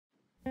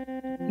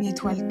Une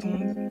étoile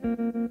tombe,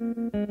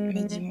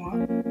 mais dis-moi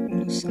où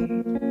nous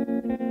sommes.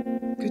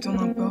 Que t'en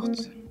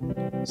importe,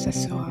 ça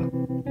sera.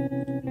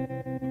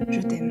 Je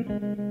t'aime.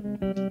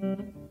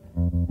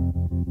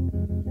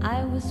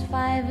 I was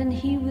 5 and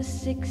he was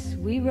 6.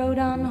 We rode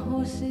on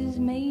horses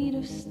made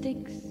of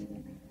sticks.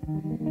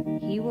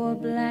 He wore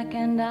black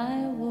and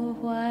I wore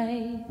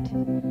white.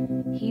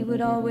 He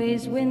would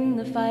always win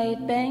the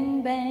fight.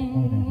 Bang,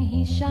 bang,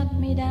 he shot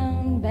me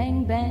down.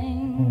 Bang,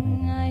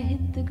 bang, I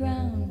hit the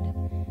ground.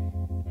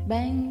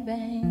 Bang,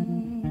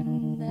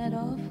 bang, that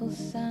awful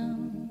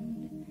sound.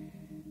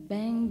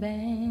 Bang,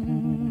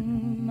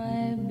 bang,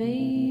 my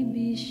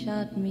baby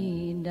shot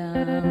me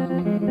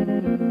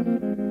down.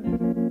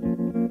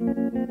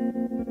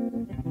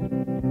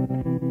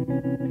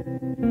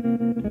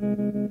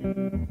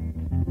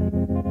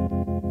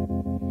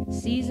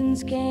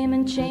 Seasons came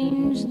and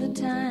changed the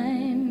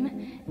time.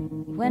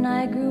 When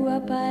I grew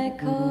up I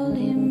called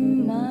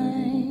him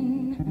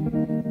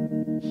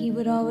mine. He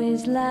would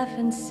always laugh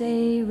and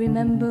say,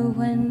 remember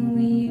when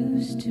we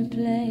used to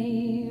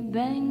play?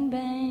 Bang,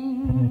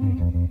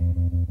 bang,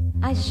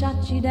 I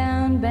shot you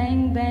down.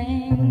 Bang,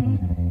 bang,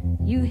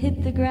 you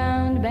hit the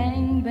ground.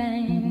 Bang,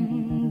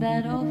 bang,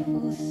 that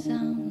awful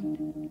sound.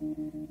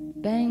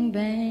 Bang,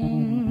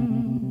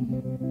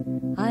 bang,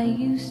 I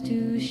used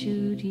to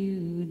shoot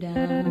you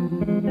down.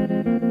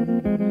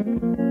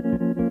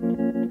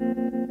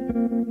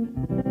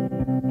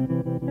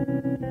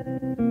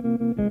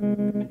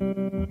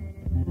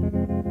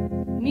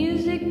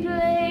 Music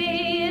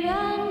played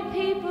and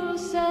people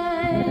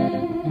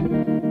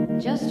sang.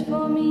 Just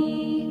for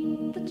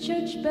me the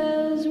church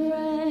bells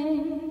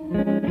rang.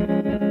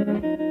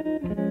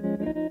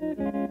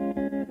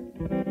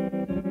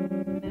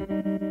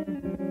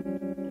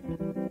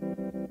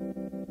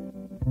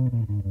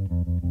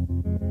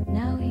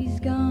 Now he's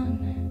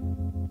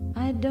gone,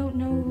 I don't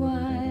know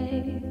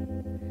why.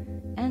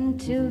 And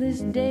till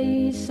this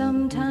day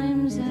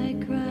sometimes I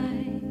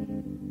cry.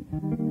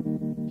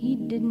 He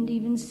didn't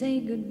even say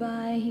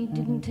goodbye. He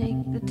didn't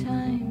take the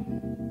time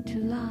to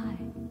lie.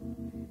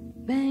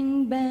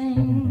 Bang,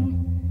 bang,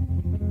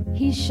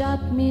 he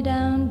shot me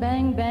down.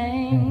 Bang,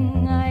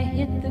 bang, I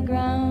hit the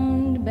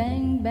ground.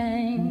 Bang,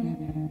 bang,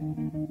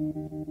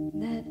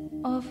 that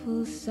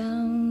awful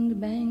sound.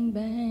 Bang,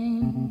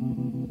 bang,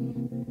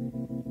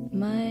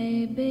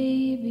 my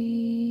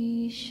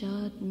baby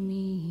shot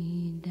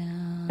me down.